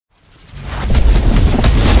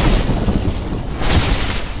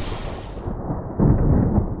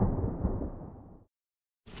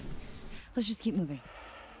Let's just keep moving.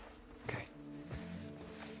 Okay.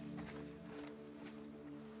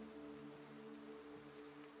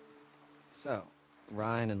 So,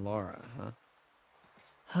 Ryan and Laura, huh?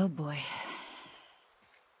 Oh boy.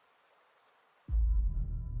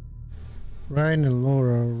 Ryan and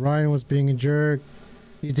Laura. Ryan was being a jerk.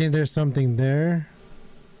 You think there's something there?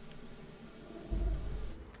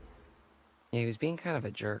 Yeah, he was being kind of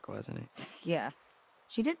a jerk, wasn't he? Yeah.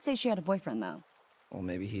 She did say she had a boyfriend, though. Well,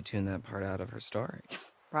 maybe he tuned that part out of her story.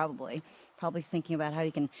 Probably. Probably thinking about how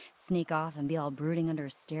he can sneak off and be all brooding under a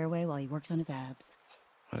stairway while he works on his abs.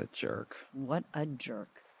 What a jerk. What a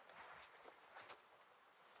jerk.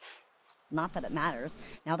 Not that it matters,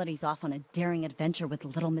 now that he's off on a daring adventure with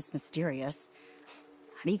Little Miss Mysterious.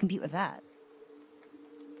 How do you compete with that?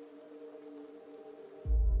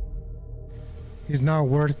 He's not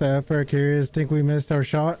worth the effort. Curious, think we missed our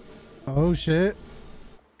shot? Oh shit.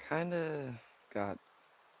 Kinda got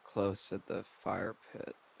close at the fire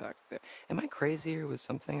pit back there. Am I crazy or was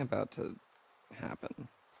something about to happen?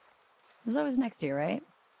 There's always next year, right?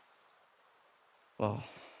 Well,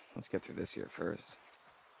 let's get through this year first.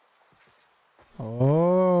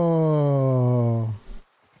 Oh.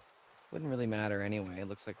 Wouldn't really matter anyway. It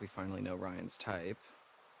looks like we finally know Ryan's type.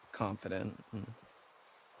 Confident and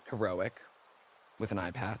heroic, with an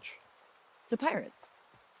eye patch. So pirates.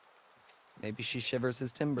 Maybe she shivers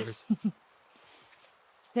his timbers.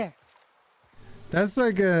 There. That's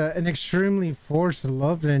like an extremely forced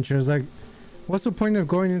love interest. Like, what's the point of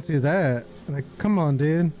going into that? Like, come on,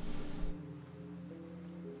 dude.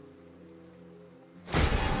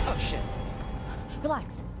 Oh, shit.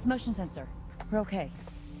 Relax. It's a motion sensor. We're okay.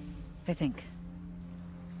 I think.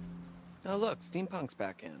 Oh, look. Steampunk's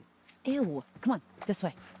back in. Ew. Come on. This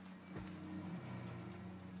way.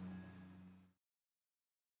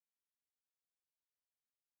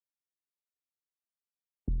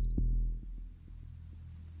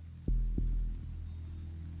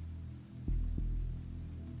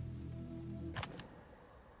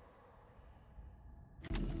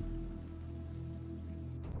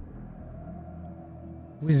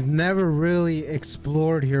 We've never really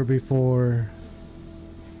explored here before.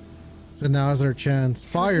 So now's our chance.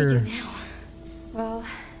 So what do we Fire. do now? Well,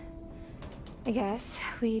 I guess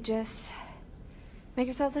we just make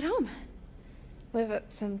ourselves at home. Whip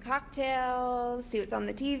up some cocktails, see what's on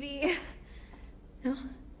the TV. No?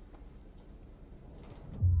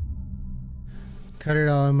 Cut it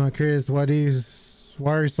out. I'm curious. Why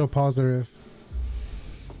are you so positive?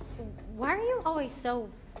 Why are you always so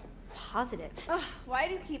positive? Ugh, why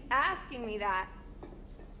do you keep asking me that?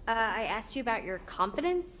 I asked you about your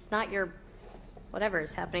confidence, not your whatever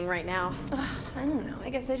is happening right now. Ugh, I don't know. I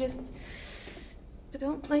guess I just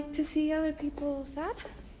don't like to see other people sad.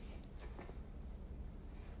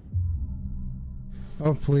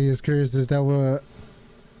 Oh please, curious. Is that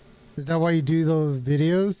why you do those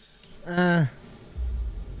videos?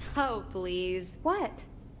 Oh, please. What?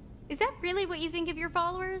 Is that really what you think of your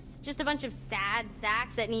followers? Just a bunch of sad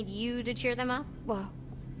sacks that need you to cheer them up? Well,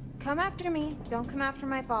 come after me. Don't come after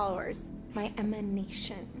my followers. My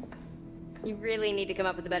emanation. You really need to come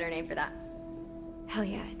up with a better name for that. Hell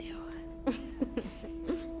yeah, I do.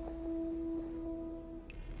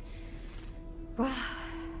 Well,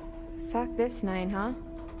 fuck this night, huh?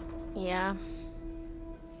 Yeah.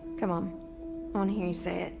 Come on. I want to hear you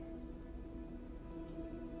say it.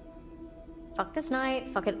 Fuck this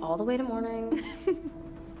night, fuck it all the way to morning.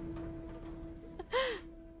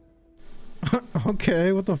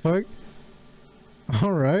 Okay, what the fuck?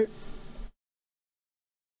 All right.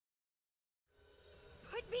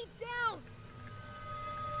 Put me down!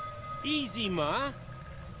 Easy, Ma.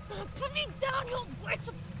 Put me down, you witch!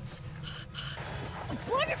 I'm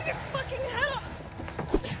blowing your fucking head off!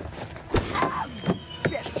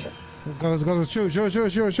 Bitch! Let's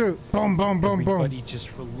go. Shoot. Boom, boom, boom, boom. Everybody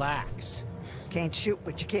just relax. Can't shoot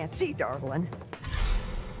what you can't see, darling.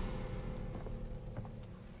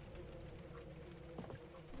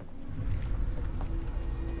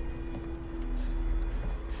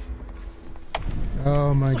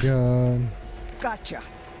 Oh my god. Gotcha.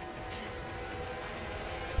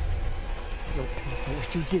 You'll pay for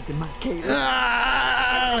what you did to my Kayla.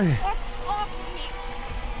 Ah! Fuck off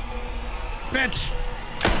me! Bitch!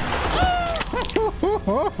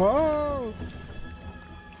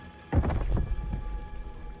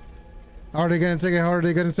 How are they gonna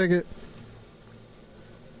take it?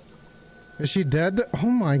 Is she dead? Oh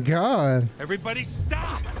my god. Everybody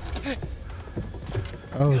stop!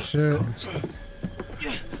 Oh shit.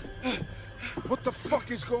 What the fuck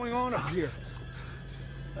is going on up here?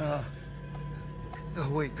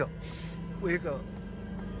 Wake up,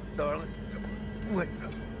 darling. Wake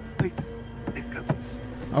up.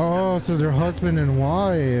 Oh, so they're husband and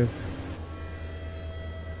wife.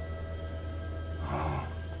 Oh.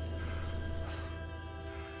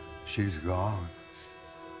 She's gone.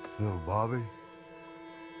 Little Bobby.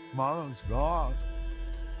 Mama's gone.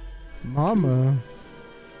 Mama.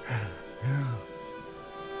 Yeah.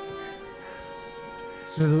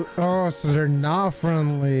 So, so they're not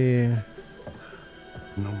friendly.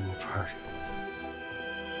 No more party.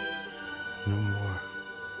 No more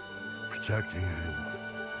protecting anyone.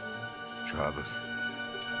 Travis.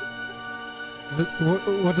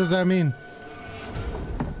 What does that mean?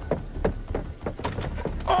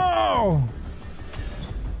 Oh!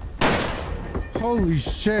 Holy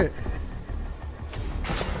shit.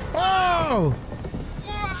 Oh!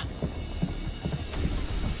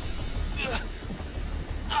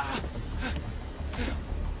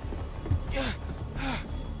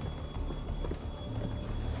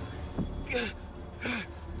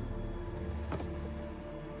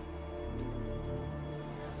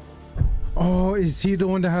 Oh, is he the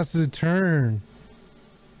one that has to turn?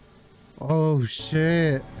 Oh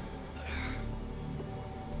shit.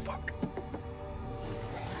 Fuck.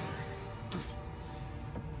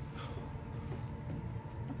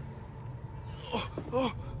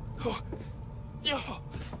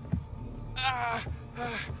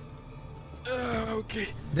 Okay.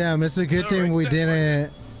 Damn, it's a good thing we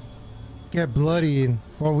didn't get bloodied,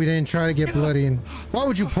 or we didn't try to get bloodied. Why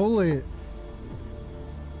would you pull it?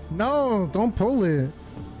 No, don't pull it.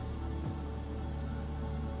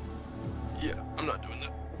 Yeah, I'm not doing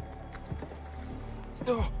that.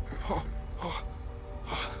 Oh, oh, oh.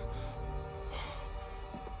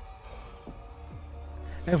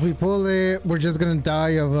 If we pull it, we're just gonna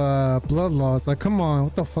die of blood loss. Like, come on,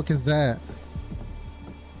 what the fuck is that?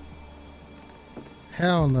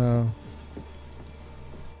 Hell no.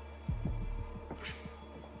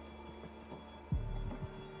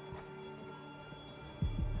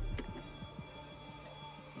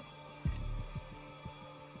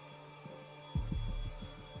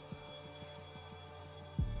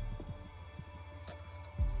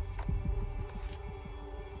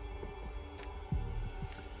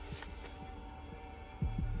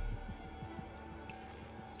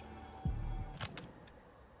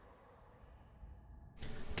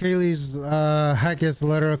 Kaylee's Hackett's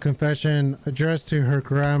letter of confession addressed to her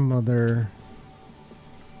grandmother.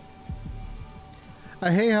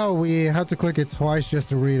 I hate how we have to click it twice just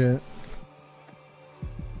to read it.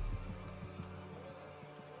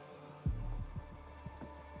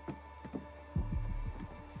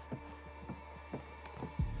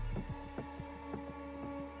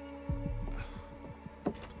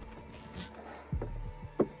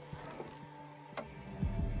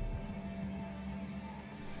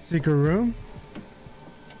 Secret room?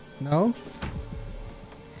 No?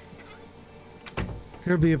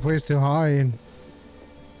 Could be a place to hide.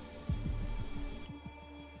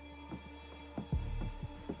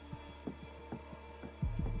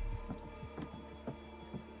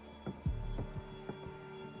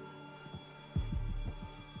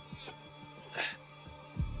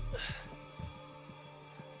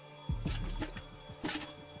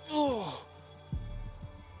 Oh.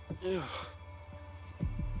 Yeah.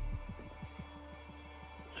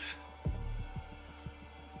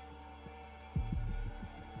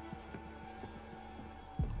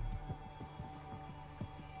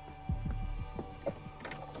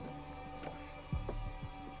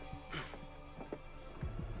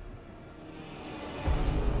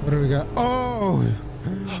 What do we got? Oh!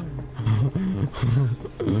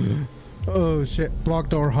 Oh shit. Block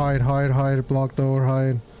door, hide, hide, hide. Block door,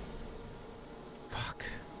 hide. Fuck.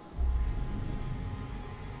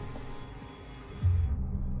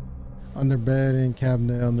 Under bed and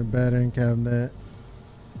cabinet, under bed and cabinet.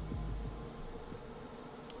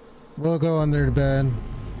 We'll go under the bed.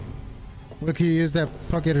 We can use that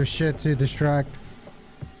bucket of shit to distract.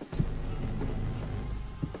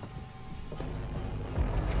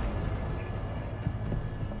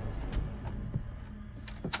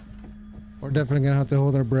 We're definitely gonna have to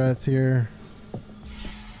hold our breath here.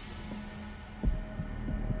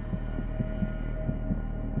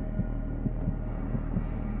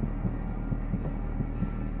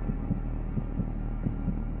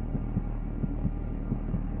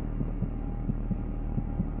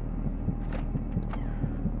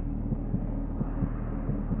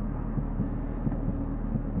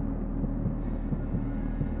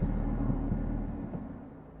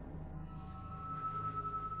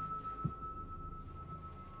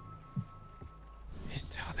 He's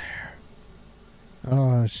still there.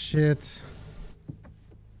 Oh shit.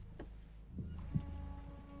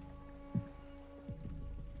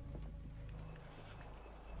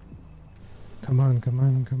 Come on, come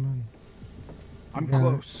on, come on. I'm Yeah.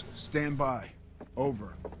 close. Stand by.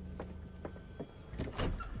 Over.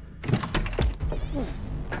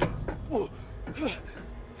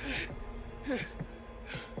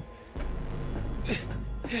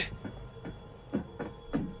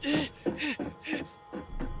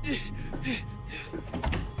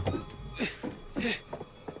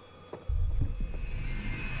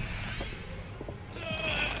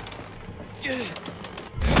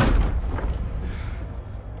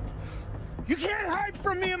 You can't hide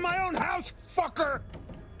from me in my own house, fucker!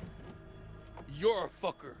 You're a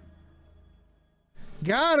fucker.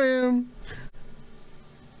 Got him.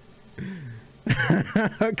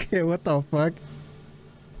 Okay, what the fuck?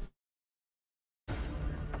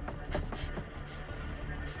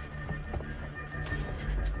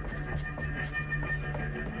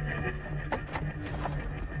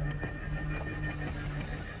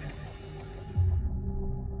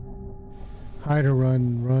 Hide or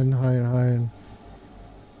run, run, hide, hide.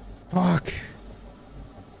 Fuck.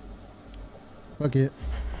 Fuck it.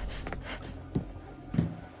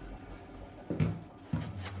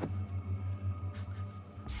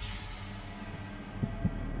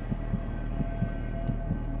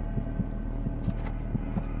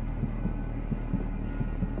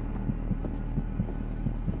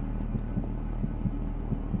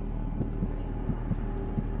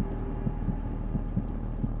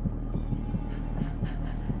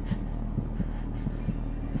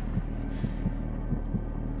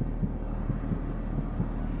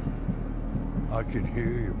 I can hear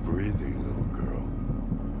you breathing, little girl.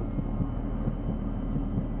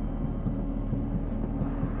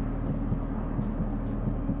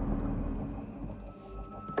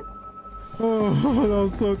 Oh, that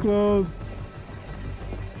was so close.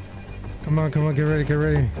 Come on, come on, get ready, get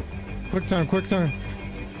ready. Quick time, quick time.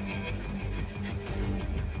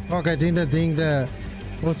 Fuck, I think the thing that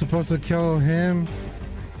was supposed to kill him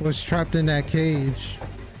was trapped in that cage.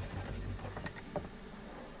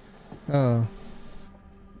 Oh.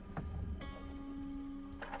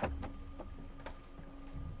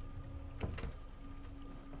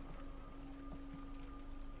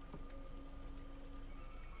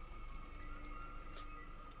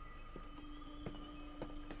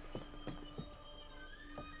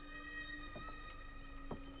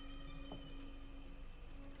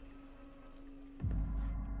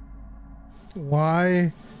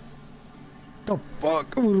 Why the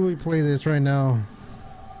fuck would we play this right now?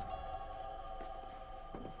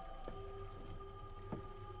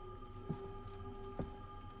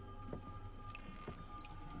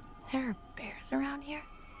 There are bears around here?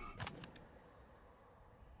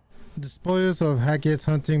 The spoils of Hackett's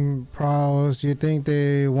hunting prowess, you think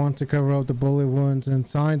they want to cover up the bullet wounds and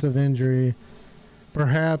signs of injury.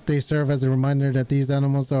 Perhaps they serve as a reminder that these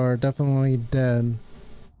animals are definitely dead.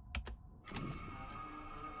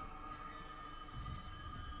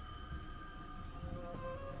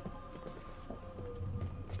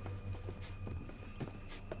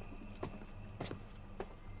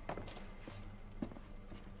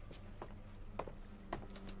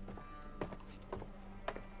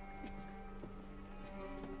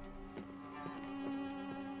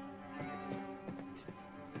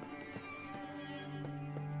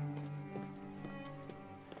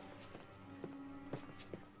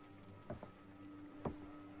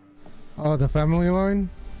 Oh, the family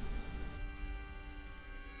line?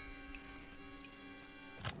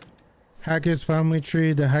 Hackett's family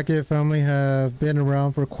tree. The Hackett family have been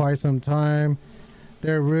around for quite some time.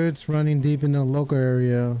 Their roots running deep in the local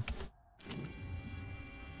area.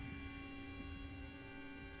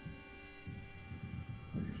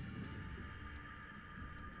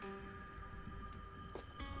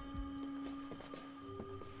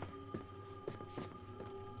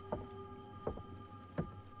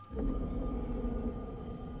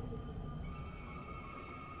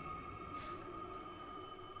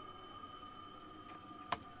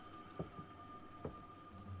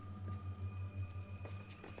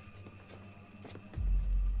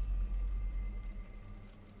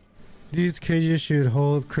 These cages should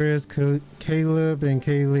hold Chris, Caleb, and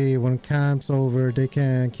Kaylee. When camp's over, they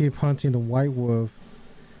can keep hunting the white wolf.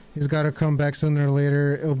 He's got to come back sooner or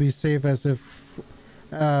later. It'll be safe if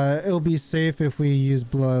we use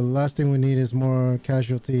blood. Last thing we need is more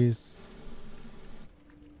casualties.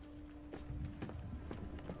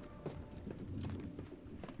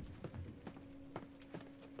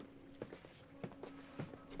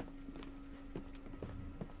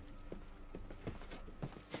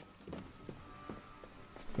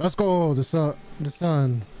 Let's go, the sun.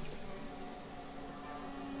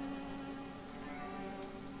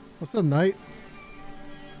 What's up, Knight?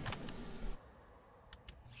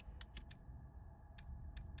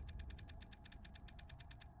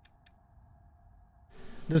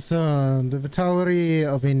 The sun, the vitality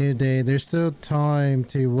of a new day. There's still time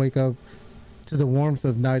to wake up to the warmth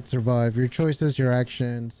of night. Survive your choices, your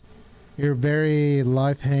actions. Your very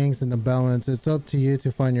life hangs in the balance. It's up to you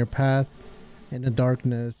to find your path in the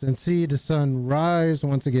darkness and see the sun rise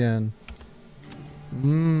once again.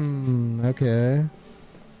 Okay.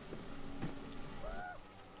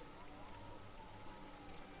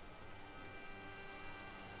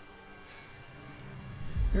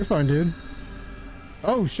 You're fine, dude.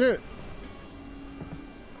 Oh, shit.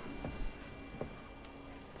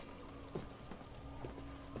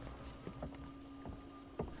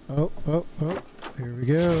 Oh. Here we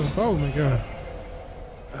go. Oh, my God.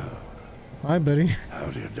 Hi, buddy.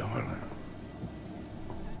 Howdy, darling.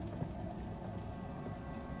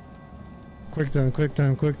 Quick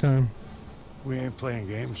time. We ain't playing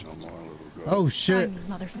games no more, little girl. Oh, shit.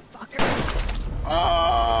 Motherfucker.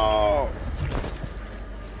 Oh!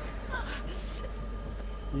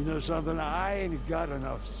 You know something? I ain't got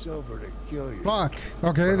enough silver to kill you. Fuck.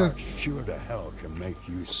 Okay, but that's... I sure to hell can make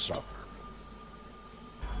you suffer.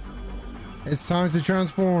 It's time to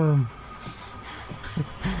transform.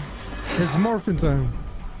 It's morphin' time.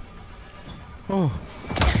 Oh.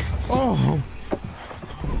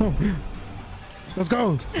 Let's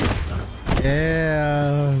go.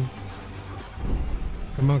 Yeah.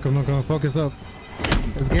 Come on. Focus up.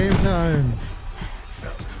 It's game time.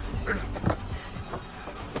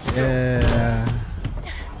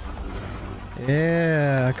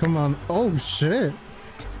 Yeah. Come on. Oh, shit.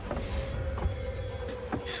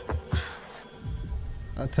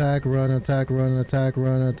 Attack, run.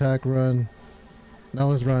 Now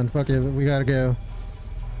let's run. Fuck it. We gotta go.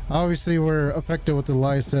 Obviously, we're affected with the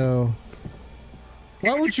light, so...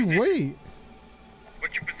 Why would you wait?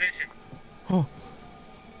 What's your position? Oh.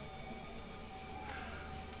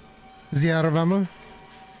 Is he out of ammo?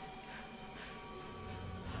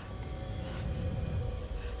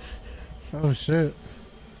 Oh, shit.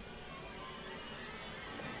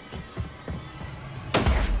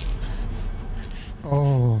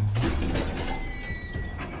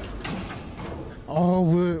 Oh,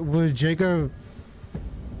 would Jacob...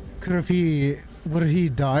 would he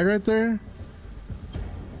die right there?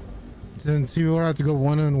 Since he would have to go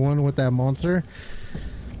one-on-one with that monster?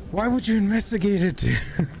 Why would you investigate it?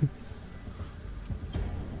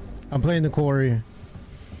 I'm playing the Quarry.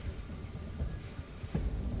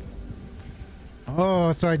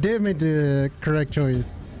 Oh, so I did make the correct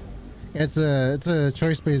choice. It's a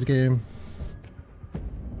choice-based game.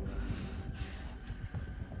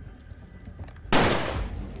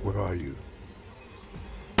 Where are you?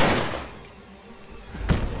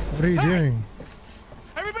 What are you doing?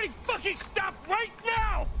 Everybody fucking stop right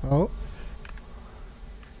now! Oh.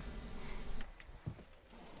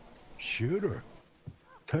 Shoot her.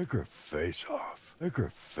 Take her face off.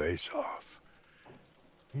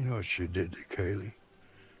 You know what she did to Kaylee?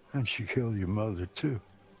 And she killed your mother, too.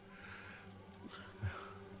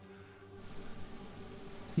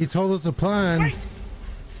 He told us a plan. Wait!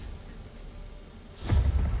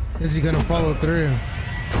 Is he gonna follow through?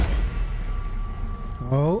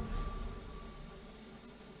 Oh.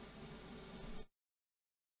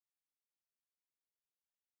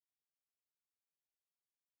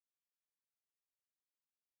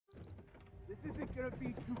 This isn't gonna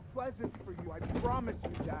be too pleasant for you, I promise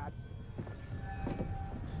you that.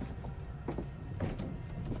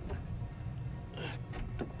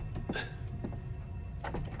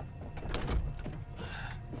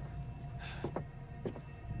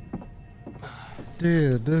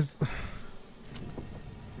 Dude, this...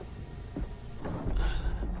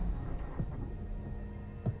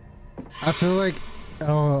 I feel like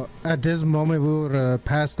at this moment we would have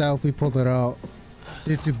passed out if we pulled it out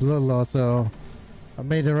due to blood loss, so I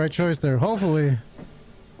made the right choice there. Hopefully.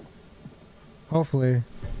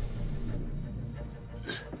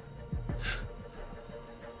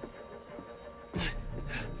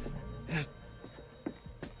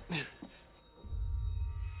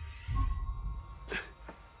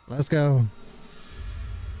 Let's go.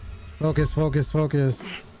 Focus.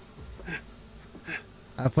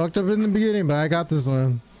 I fucked up in the beginning, but I got this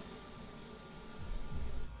one.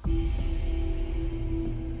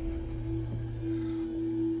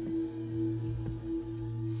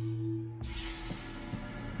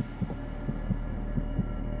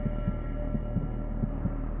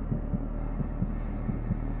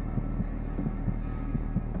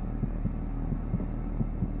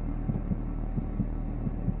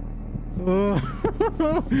 Oh.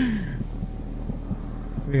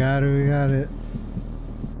 We got it.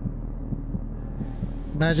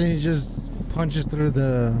 Imagine he just punches through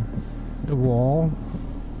the wall.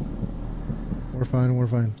 We're fine, we're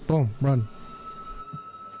fine. Boom, run.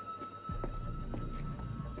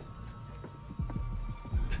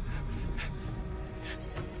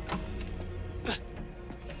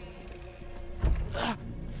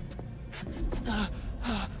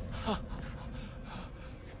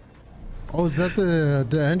 Oh, is that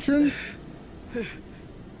the entrance?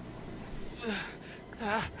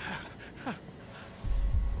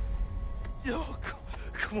 Yo,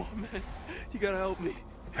 come on, man. You gotta help me.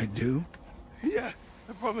 I do? Yeah,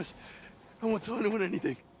 I promise. I won't tell anyone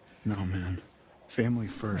anything. No, man. Family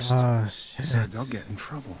first. Ah, shit. Besides, I'll get in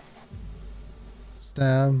trouble.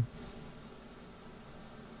 Stab.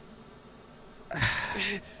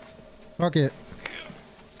 Fuck it.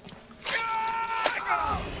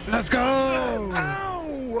 Let's go!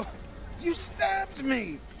 Ow! You stabbed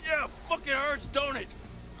me! Yeah, fucking hurts, don't it?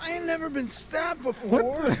 I ain't never been stabbed before.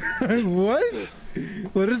 What? What?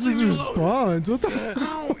 What is his response? What the?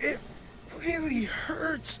 Ow! It really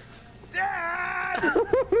hurts. Dad!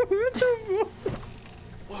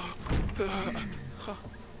 What the fuck?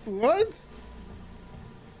 What?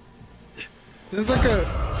 There's like a.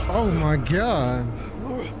 Oh my god.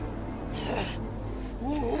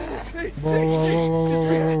 Hey, Whoa, whoa, whoa, whoa,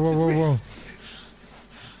 whoa, whoa, whoa, whoa, whoa.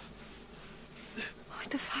 What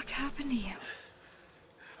the fuck happened to you?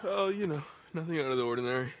 oh, you know, nothing out of the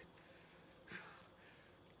ordinary.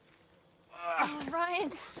 Oh,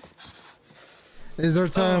 Ryan. This is our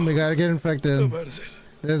time. We gotta get infected. How bad is it?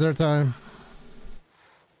 This is our time.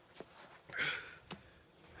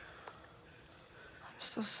 I'm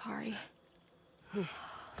so sorry.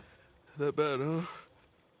 That bad, huh?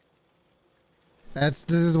 This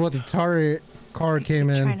is what the turret car came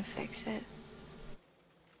keep in. trying to fix it.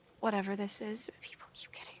 Whatever this is, people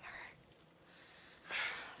keep getting hurt.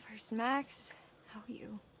 First Max, now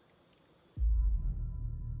you.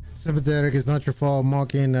 Sympathetic, it's not your fault.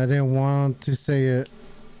 Mocking, I didn't want to say it.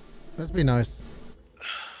 Let's be nice.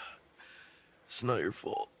 It's not your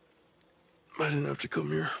fault. I didn't have to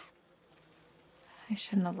come here. I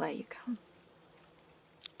shouldn't have let you come.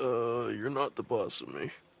 You're not the boss of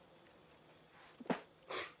me.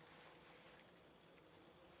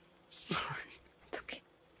 Sorry. It's okay.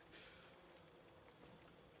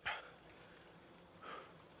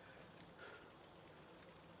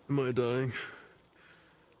 Am I dying?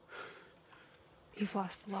 You've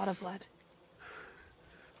lost a lot of blood.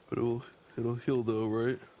 But it'll heal though,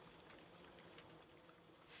 right?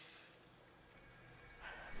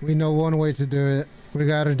 We know one way to do it. We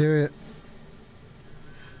gotta do it.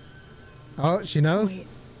 Oh, she knows? Wait,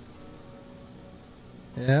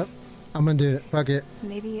 Yep. I'm gonna do it. Fuck it.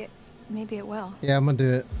 maybe it will. Yeah, I'm gonna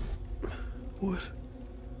do it. What?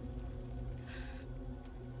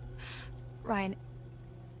 Ryan,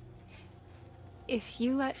 if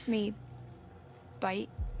you let me bite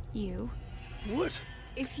you, What?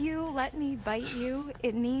 if you let me bite you,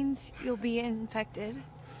 it means you'll be infected,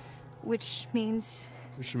 which means,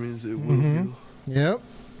 Which means it will heal. Yep.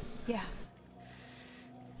 yeah.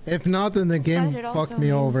 If not, then the game But it fucked also me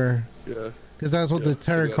means- over. Yeah. Because that's what the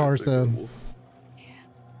terror forgot car it's a said. werewolf.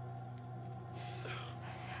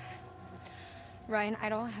 Ryan, I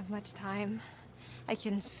don't have much time. I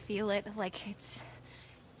can feel it like it's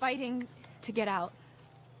fighting to get out.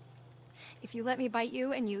 If you let me bite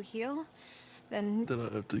you and you heal, then Then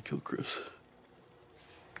I have to kill Chris.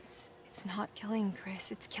 it's not killing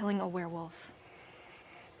Chris, it's killing a werewolf.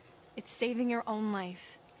 It's saving your own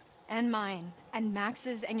life, and mine, and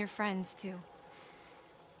Max's, and your friends too.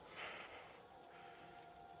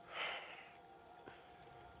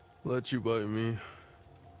 Let you bite me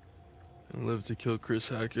and live to kill Chris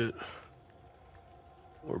Hackett,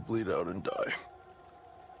 or bleed out and die.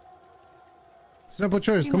 Simple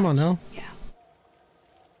choice. Pretty Come on much, now. Yeah.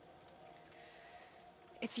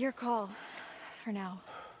 It's your call, for now.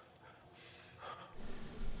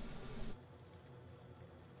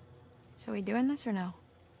 So we doing this or no?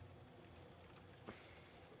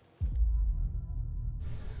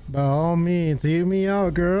 By all means, eat me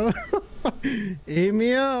out, girl. Eat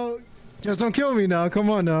me out. Just don't kill me now. Come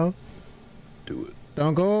on now. Do it.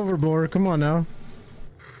 Don't go overboard. Come on now.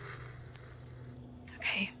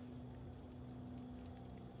 Okay.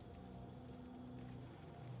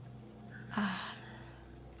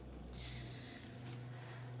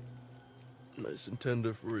 Nice and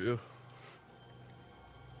tender for you.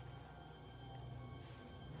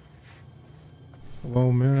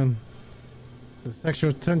 Whoa, man. The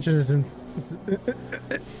sexual tension is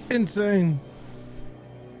insane.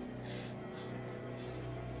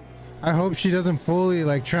 I hope she doesn't fully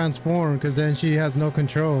like transform, because then she has no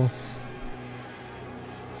control.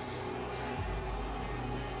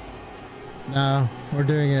 Nah, we're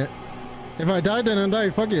doing it. If I die, then I die.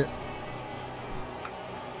 Fuck it.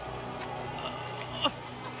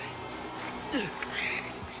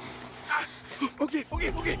 Okay.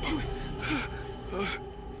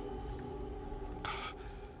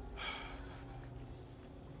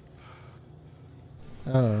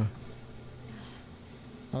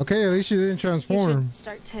 Okay, at least she didn't You transform. should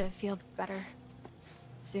start to feel better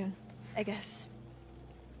soon, I guess.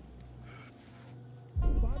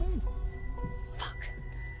 Fuck.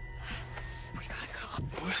 We gotta go.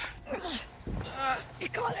 What? You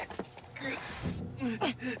got it.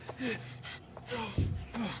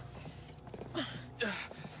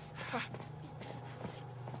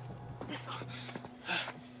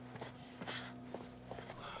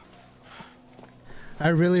 I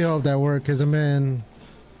really hope that worked, because I mean,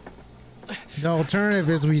 the alternative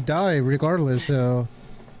is we die regardless, so,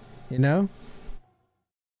 you know?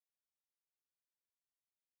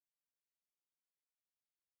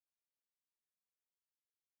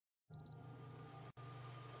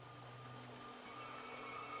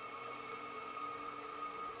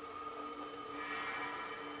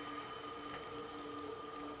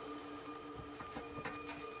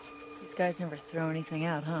 These guys never throw anything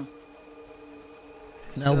out, huh?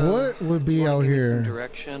 Now, So, what would do you be wanna out give me here some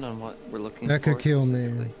direction on what we're looking that for could kill me?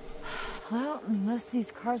 specifically? Well, most of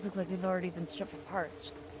these cars look like they've already been stripped for parts.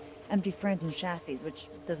 Just empty frames and chassis, which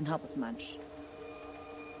doesn't help us much.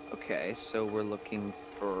 Okay, so we're looking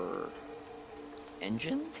for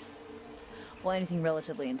engines? Well, anything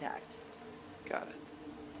relatively intact. Got it.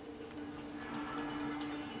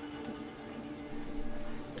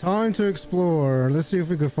 Time to explore. Let's see if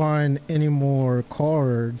we could find any more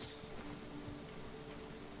cards.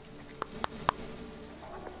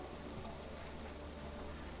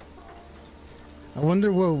 I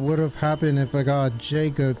wonder what would have happened if I got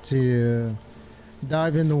Jacob to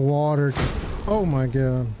dive in the water. Oh my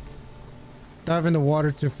god. Dive in the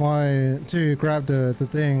water to grab the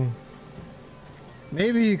thing.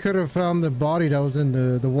 Maybe he could have found the body that was in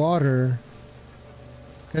the water.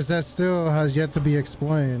 Because that still has yet to be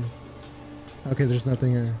explained. Okay, there's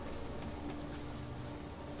nothing here.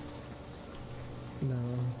 No.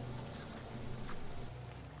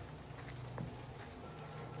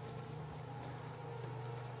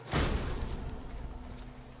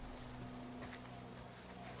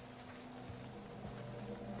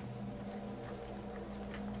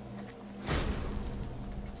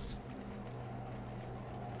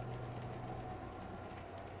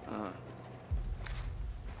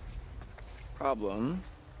 Problem.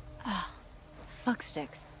 Oh, fuck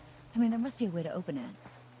sticks. I mean, there must be a way to open it.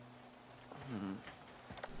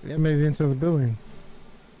 Yeah, maybe into the building.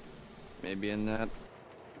 Maybe in that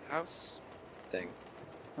house thing.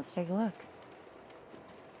 Let's take a look.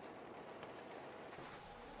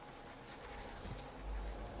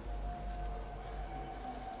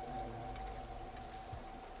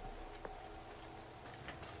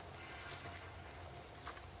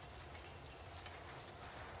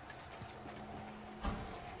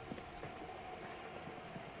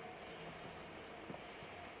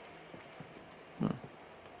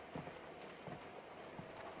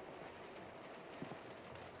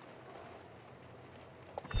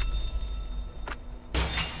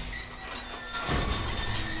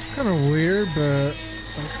 Kind of weird, but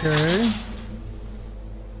okay.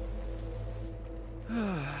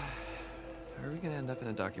 Are we gonna end up in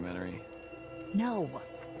a documentary? No.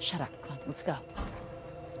 Shut up. Come on, let's go.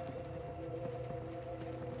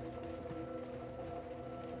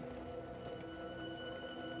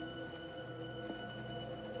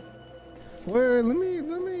 Well, let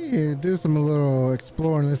me do some little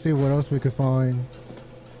exploring. Let's see what else we could find.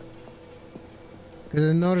 Cause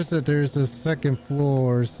I noticed that there's a second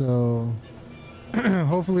floor, so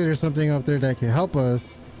hopefully there's something up there that can help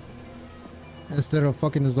us instead of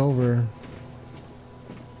fucking us over.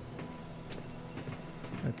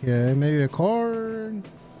 Okay, maybe a card,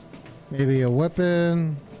 maybe a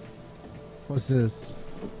weapon. What's this?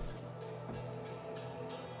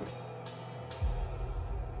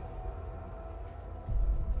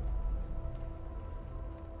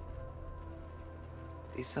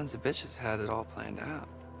 These sons of bitches had it all planned out.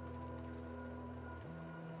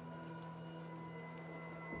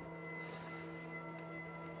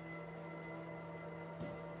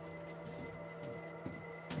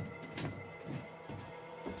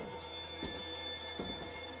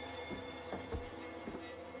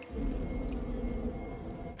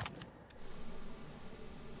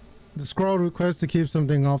 The scroll request to keep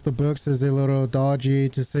something off the books is a little dodgy,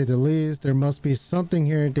 to say the least. There must be something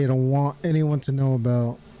here they don't want anyone to know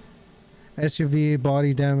about. SUV,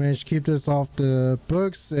 body damage. Keep this off the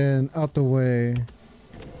books and out the way.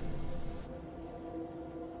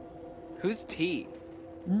 Who's T?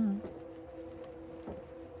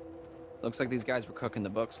 Looks like these guys were cooking the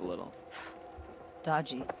books a little.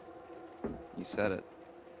 Dodgy. You said it.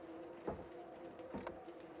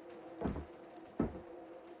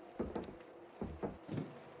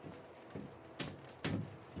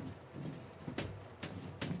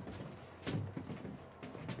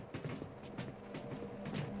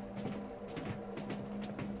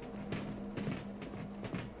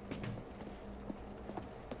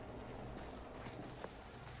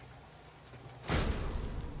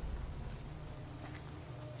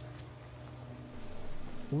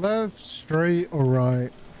 Left, straight, or right?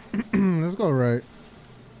 Let's go right.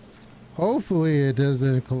 Hopefully it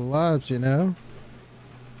doesn't collapse, you know?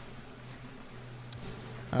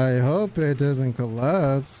 I hope it doesn't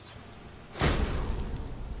collapse.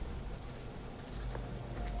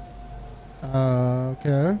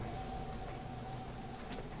 Okay.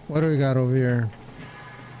 What do we got over here?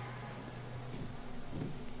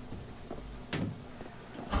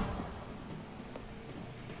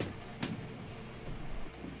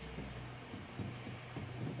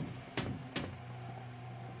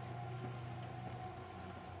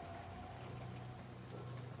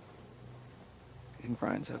 You think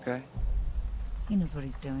Brian's okay? He knows what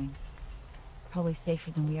he's doing. Probably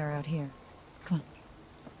safer than we are out here. Come on.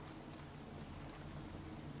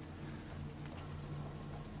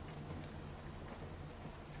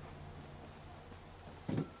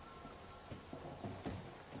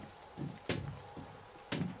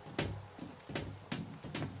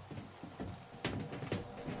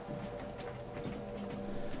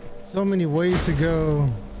 So many ways to go.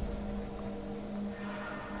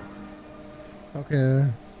 Okay.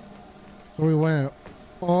 So we went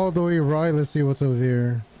all the way right. Let's see what's over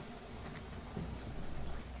here.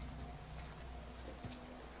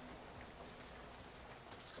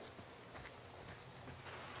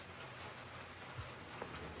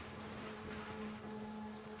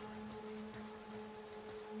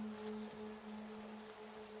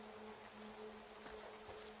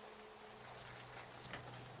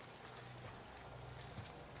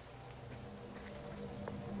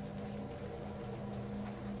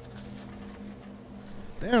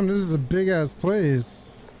 Damn, this is a big ass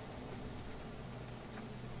place.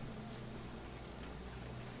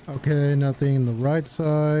 Okay, nothing in the right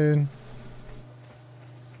side.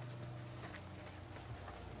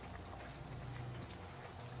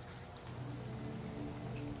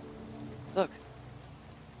 Look.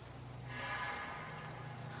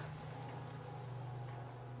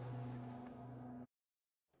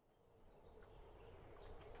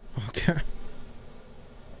 Okay.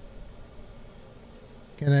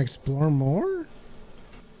 Can I explore more?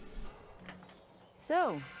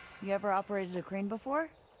 So, you ever operated a crane before?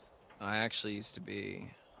 I actually used to be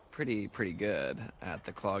pretty good at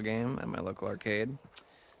the claw game at my local arcade.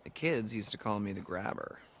 The kids used to call me the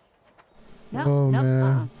grabber. No, Oh, no,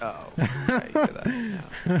 man. Oh, right, you hear that?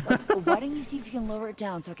 Yeah. Look, why don't you see if you can lower it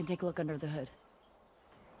down so I can take a look under the hood?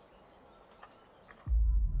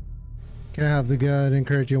 Can I have the gun?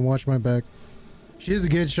 Encourage you and watch my back. She's a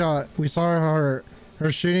good shot. We saw her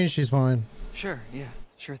shooting. She's fine. Sure, yeah,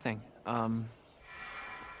 sure thing.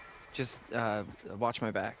 Just watch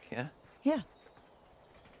my back, yeah? Yeah.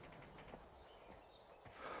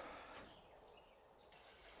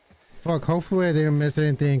 Fuck, hopefully I didn't miss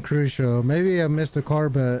anything crucial. Maybe I missed a car,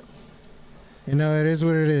 but you know, it is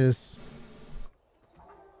what it is.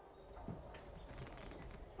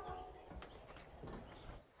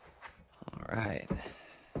 All right.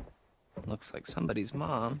 Looks like somebody's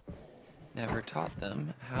mom never taught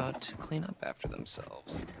them how to clean up after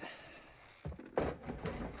themselves.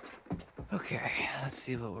 Okay, let's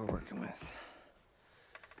see what we're working with.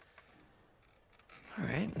 All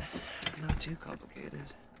right, not too complicated.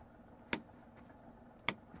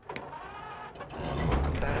 And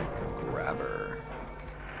welcome back, grabber.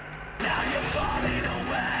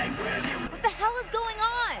 What the hell is going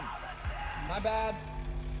on? My bad.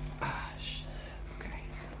 Ah, okay.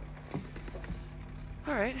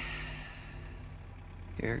 All right.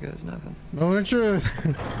 Here goes nothing. Moment of truth.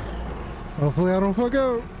 Hopefully I don't fuck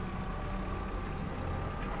up.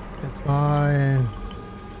 It's fine.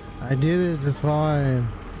 I do this, it's fine.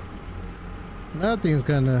 Nothing's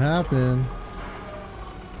gonna happen.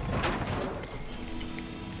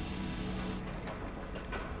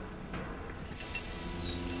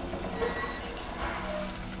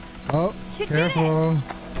 Oh, careful.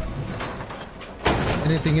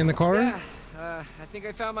 Anything in the car? Yeah, I think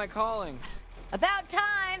I found my calling. About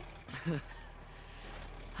time!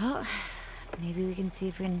 Well, maybe we can see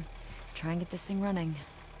if we can try and get this thing running.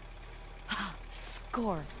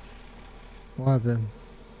 Score. What happened?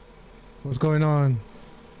 What's going on?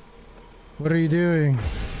 What are you doing?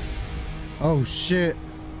 Oh shit.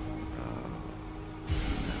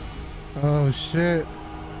 Oh shit.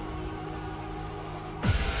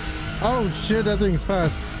 Oh shit, that thing's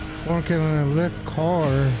fast. One can lift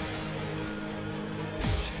car.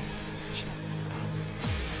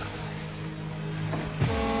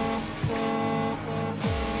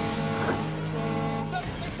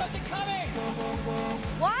 There's something coming!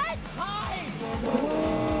 What? Hide!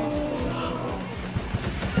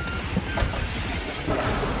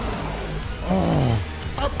 Oh.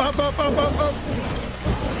 Up.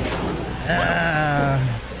 Ah.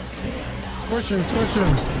 Squish him.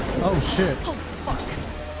 Oh shit. Oh, fuck.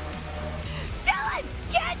 Dylan,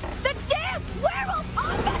 get the damn werewolf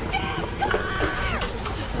off the damn car!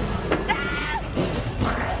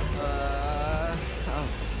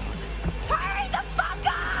 Hurry the fuck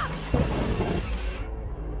up!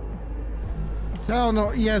 Sal,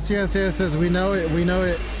 no, yes. We know it.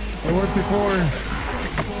 It worked before.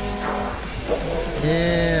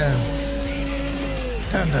 Yeah.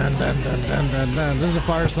 Dun. This is a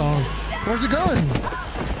fire song. Where's it going?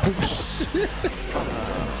 Oh shit.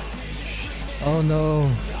 Oh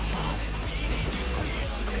no.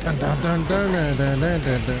 Dun.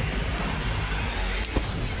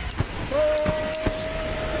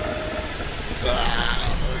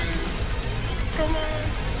 Come on.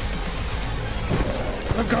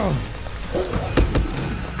 Let's go.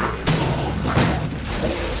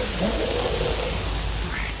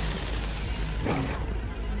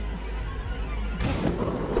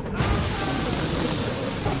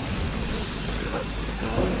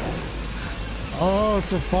 Oh,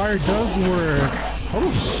 so fire does work.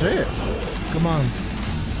 Oh shit. Come on.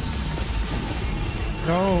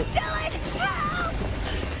 Go. Dylan, help!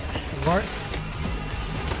 What?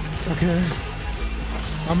 Okay.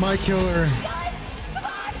 I might kill her. Dylan, come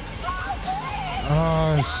on! Help, please!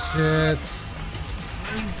 Oh shit.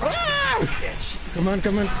 Ah! Come on.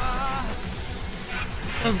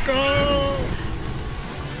 Let's go.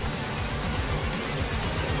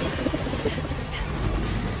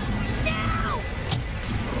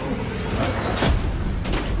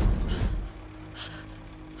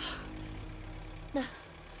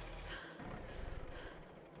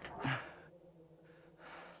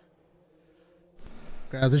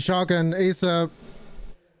 Grab the shotgun ASAP.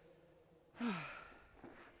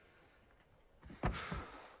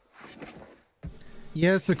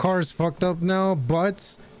 Yes, the car is fucked up now,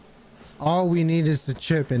 but all we need is the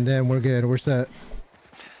chip and then we're good. We're set.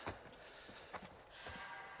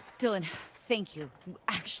 Dylan, thank you. You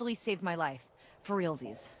actually saved my life. For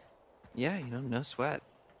realsies. Yeah, no sweat.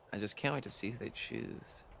 I just can't wait to see who they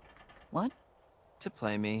choose. What? To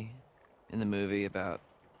play me in the movie about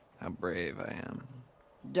how brave I am.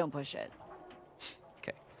 Don't push it.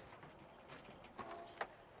 Okay.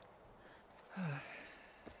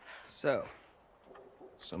 So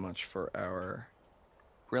much for our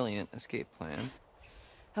brilliant escape plan.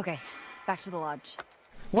 Okay, back to the lodge.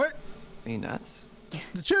 What? Are you nuts?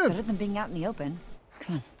 The chip! Better than being out in the open.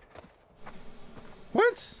 Come on.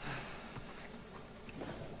 What?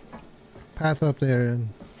 Path up there.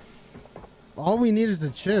 All we need is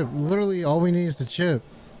the chip. Literally, all we need is the chip.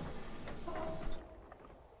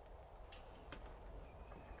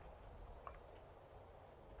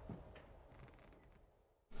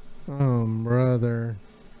 Oh, brother.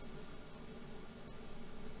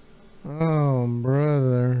 Oh,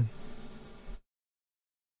 brother.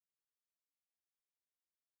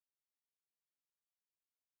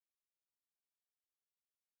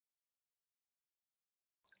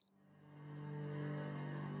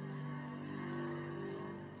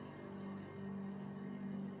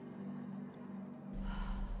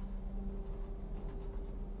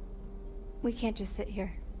 We can't just sit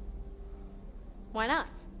here. Why not?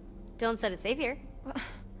 Dylan said it's safe here. Well,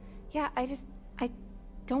 yeah, I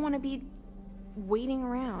don't want to be waiting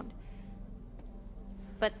around.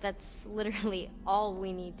 But that's literally all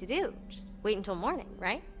we need to do. Just wait until morning,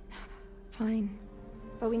 right? Fine.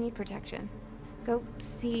 But we need protection. Go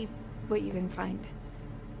see what you can find.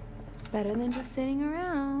 It's better than just sitting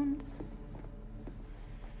around.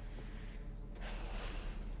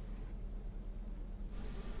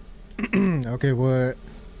 Okay, what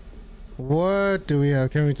do we have?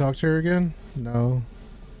 Can we talk to her again? No.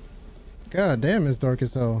 God damn, it's dark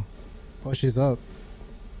as hell. Oh, she's up.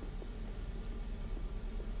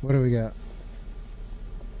 What do we got?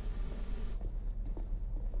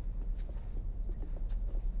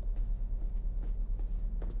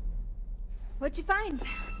 What'd you find?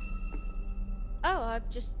 Oh, I'm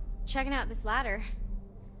just checking out this ladder.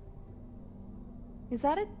 Is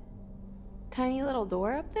that a tiny little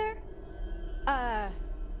door up there?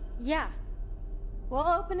 Yeah. We'll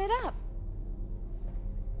open it up.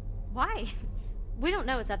 Why? We don't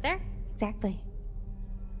know what's up there. Exactly.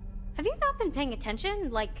 Have you not been paying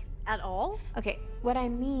attention, like, at all? Okay, what I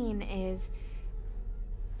mean is,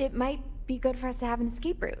 it might be good for us to have an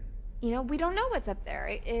escape route. You know, we don't know what's up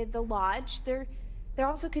there. The lodge, there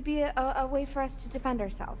also could be a way for us to defend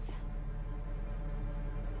ourselves.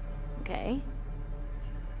 Okay.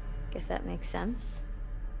 Guess that makes sense.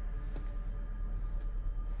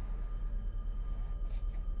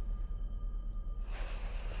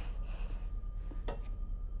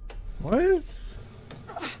 What?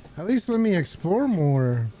 At least let me explore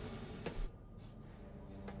more.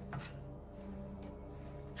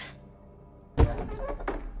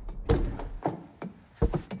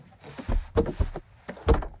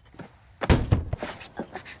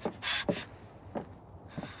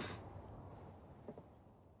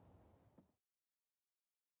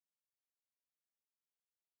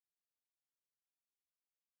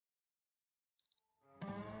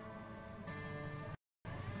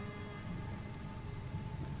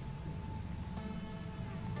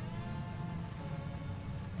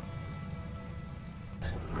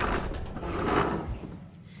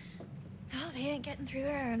 Getting through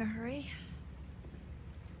there in a hurry.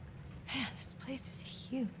 Man, this place is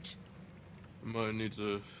huge. I might need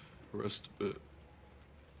to rest a bit.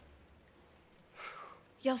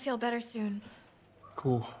 You'll feel better soon.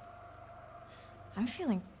 Cool. I'm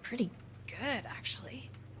feeling pretty good, actually.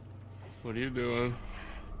 What are you doing?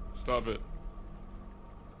 Stop it.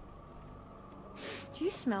 Do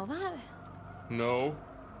you smell that? No.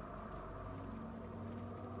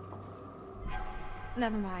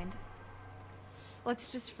 Never mind.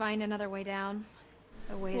 Let's just find another way down.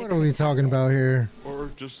 A way What to are we talking about here?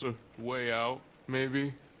 Or just a way out,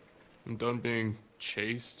 maybe? I'm done being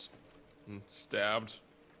chased and stabbed.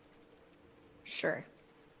 Sure.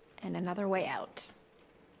 And another way out.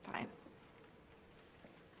 Fine.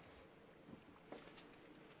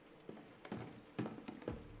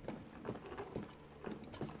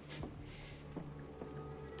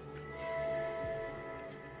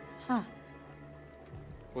 Huh.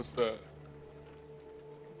 What's that?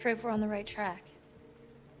 Proof we're on the right track.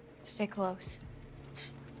 Stay close.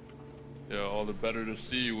 Yeah, all the better to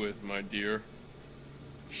see you with, my dear.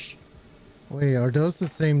 Shh. Wait, are those the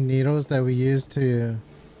same needles that we used to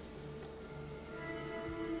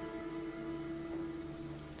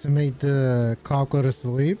make the cop go to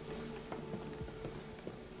sleep?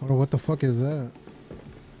 Or what the fuck is that?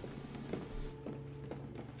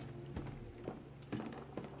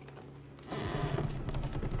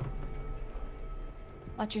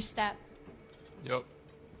 Watch your step. Yep.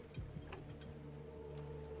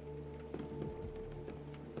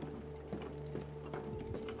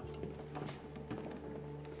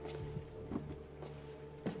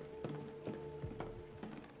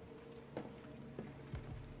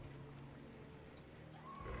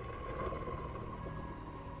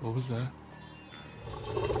 What was that?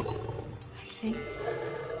 I think...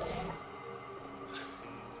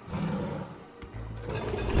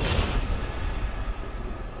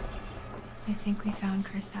 I think we found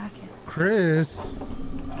Chris Hackett. Chris?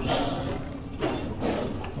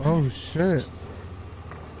 Oh shit.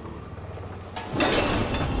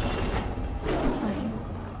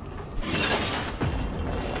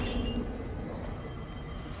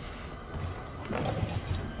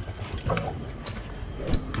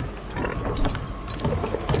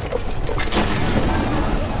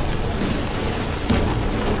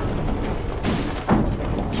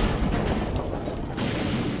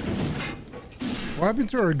 What happened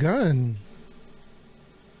to her gun?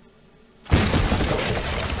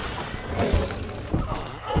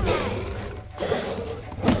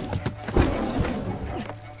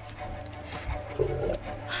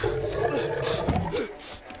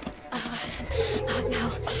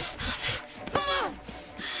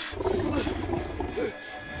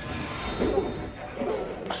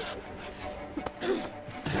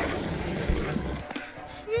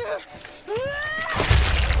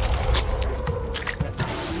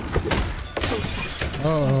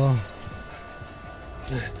 Uh-oh.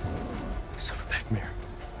 Silverback mirror.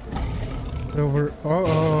 Silver.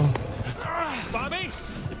 Uh-oh. Bobby!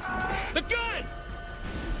 The gun!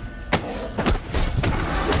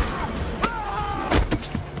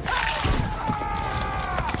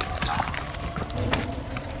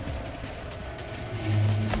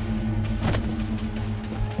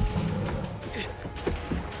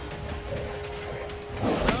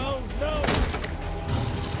 No, no!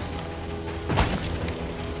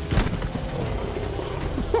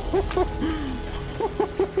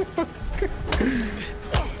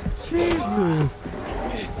 Jesus.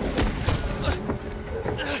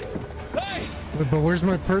 Hey! Wait, but where's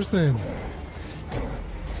my person?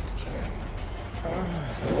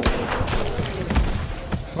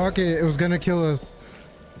 Fuck it, it was gonna kill us.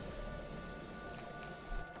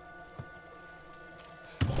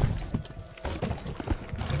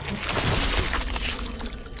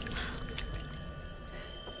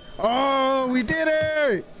 Oh, we did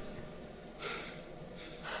it!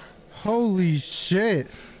 Holy shit.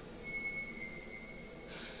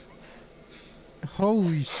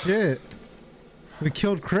 Holy shit. We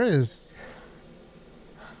killed Chris.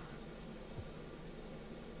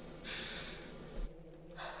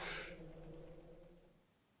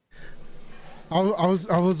 I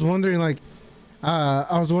was wondering like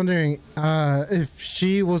if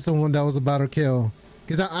she was the one that was about to kill.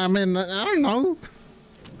 Cause I mean I don't know.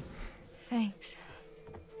 Thanks.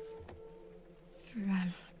 For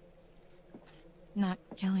not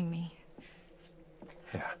killing me.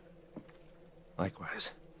 Yeah.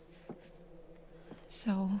 Likewise.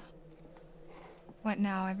 So, what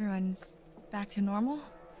now? Everyone's back to normal?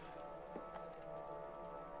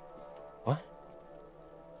 What?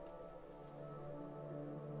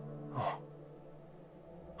 Oh.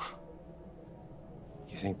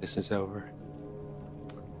 You think this is over?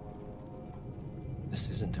 This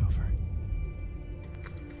isn't over.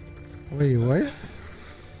 Wait, what?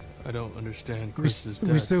 I don't understand. Chris is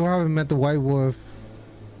dead. We still haven't met the White Wolf.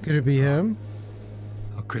 Could it be him?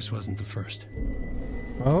 Oh, Chris wasn't the first.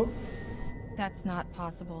 Oh. That's not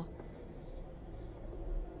possible.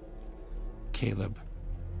 Caleb.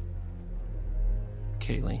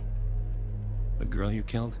 Kaylee. The girl you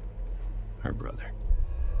killed? Her brother.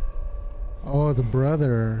 Oh, the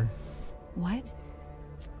brother. What?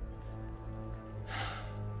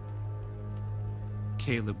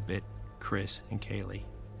 Caleb bit Chris and Kaylee.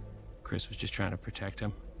 Chris was just trying to protect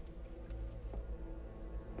him.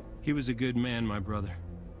 He was a good man, my brother.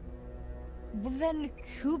 Well then,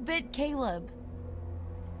 who bit Caleb?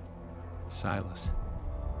 Silas.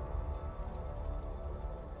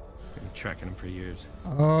 We've been tracking him for years.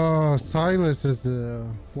 Oh, Silas is the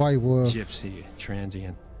White Wolf. Gypsy,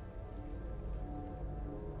 transient.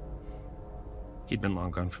 He'd been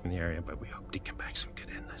long gone from the area, but we hoped he'd come back so we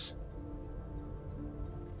could end this.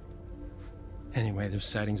 Anyway, there's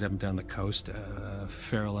sightings up and down the coast.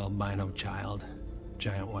 Feral albino child.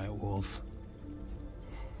 Giant white wolf.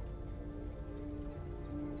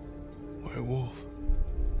 White wolf.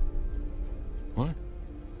 What?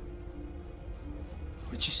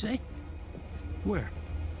 What'd you say? Where?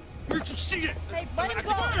 Where'd you see it? Hey, let him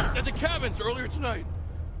go! At the cabins earlier tonight.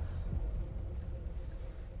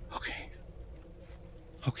 Okay.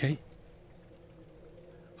 Okay.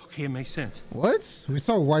 Okay, it makes sense. What? We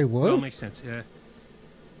saw White Wolf? Well, it makes sense.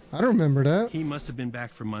 I don't remember that. He must have been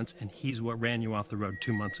back for months, and he's what ran you off the road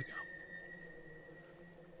 2 months ago.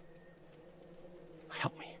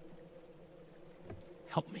 Help me.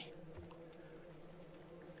 Help me.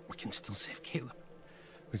 We can still save Caleb.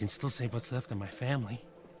 We can still save what's left of my family.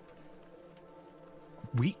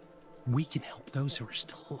 We can help those who are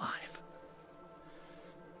still alive.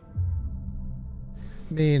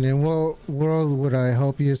 I mean, in what world would I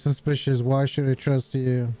help you? Suspicious. Why should I trust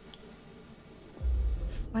you?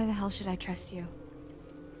 Why the hell should I trust you?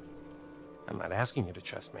 I'm not asking you to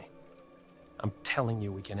trust me. I'm telling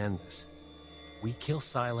you we can end this. We kill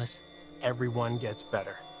Silas, everyone gets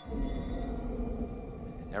better.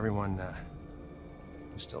 Everyone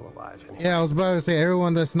who's still alive anyway. Yeah, I was about to say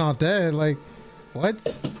everyone that's not dead. Like, what?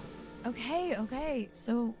 Okay.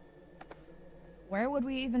 So, where would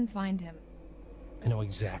we even find him? I know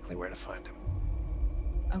exactly where to find him.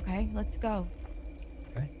 Okay, let's go.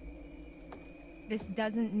 Okay. This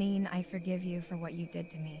doesn't mean I forgive you for what you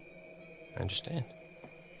did to me. I understand.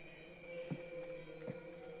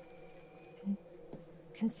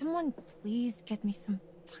 Can someone please get me some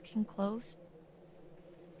fucking clothes?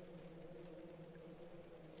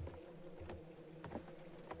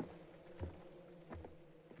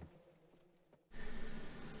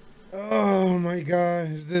 Oh my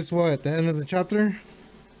god. Is this what? The end of the chapter?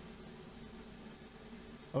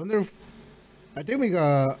 I wonder if... I think we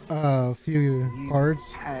got a few cards.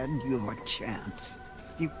 You had your chance.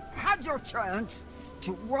 You had your chance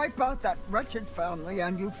to wipe out that wretched family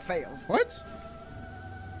and you failed. What?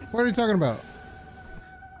 What are you talking about?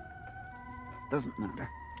 Doesn't matter.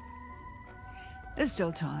 There's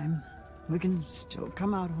still time. We can still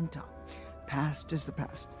come out on top. Past is the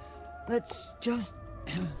past. Let's just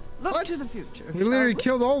look to the future. We literally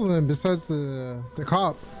killed all of them besides the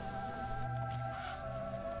cop.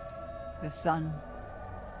 The sun,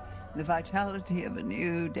 the vitality of a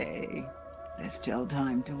new day, There's still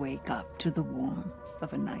time to wake up to the warmth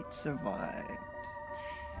of a night survived.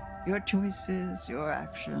 Your choices, your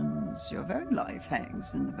actions, your very life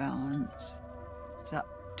hangs in the balance. It's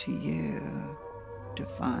up to you to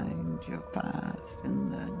find your path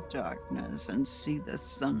in the darkness and see the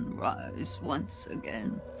sun rise once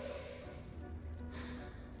again.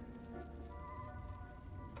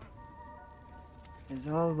 There's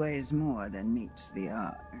always more than meets the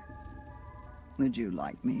eye. Would you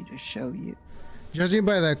like me to show you? Judging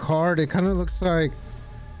by that card, it kind of looks like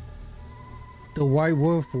the White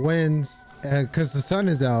Wolf wins because the sun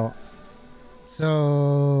is out.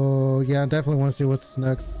 So yeah, I definitely want to see what's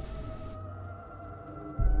next.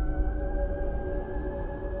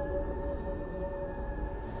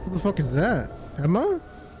 What the fuck is that? Emma?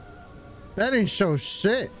 That ain't show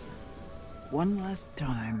shit. One last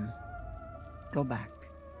time. Go back.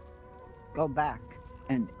 Go back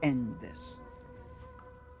and end this.